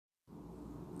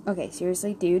Okay,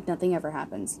 seriously, dude, nothing ever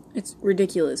happens. It's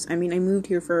ridiculous. I mean, I moved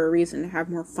here for a reason, to have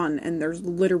more fun, and there's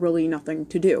literally nothing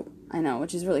to do. I know,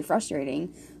 which is really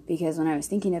frustrating, because when I was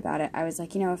thinking about it, I was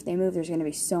like, if they move, there's going to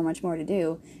be so much more to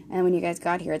do. And when you guys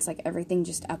got here, it's like everything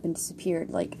just up and disappeared.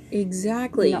 Like,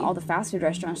 exactly. All the fast food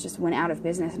restaurants just went out of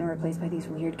business and were replaced by these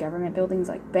weird government buildings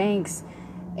like banks.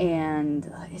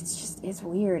 And it's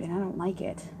weird, and I don't like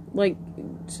it. Like,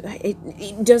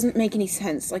 it doesn't make any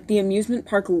sense. Like, the amusement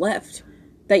park left.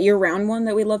 That year-round one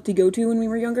that we loved to go to when we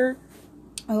were younger.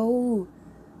 Oh,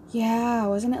 yeah.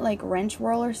 Wasn't it like Wrench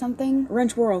Whirl or something?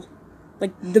 Wrench Whirl.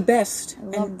 Like, the best.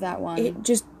 I loved that one. It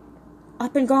just,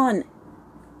 up and gone.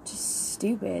 Just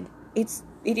stupid. It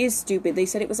is stupid. They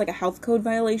said it was like a health code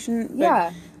violation. But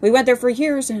yeah. We went there for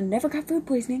years and never got food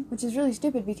poisoning. Which is really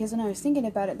stupid, because when I was thinking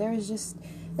about it, there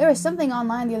was something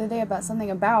online the other day about something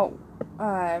about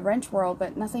Wrench Whirl,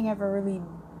 but nothing ever really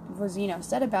was,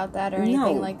 said about that or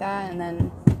anything like that. And then,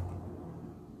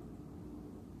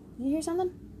 did you hear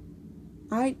something?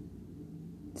 I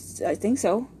think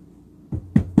so.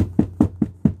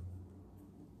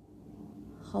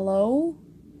 Hello?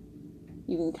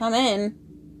 You can come in.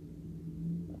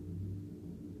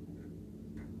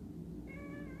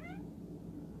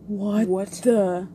 What the...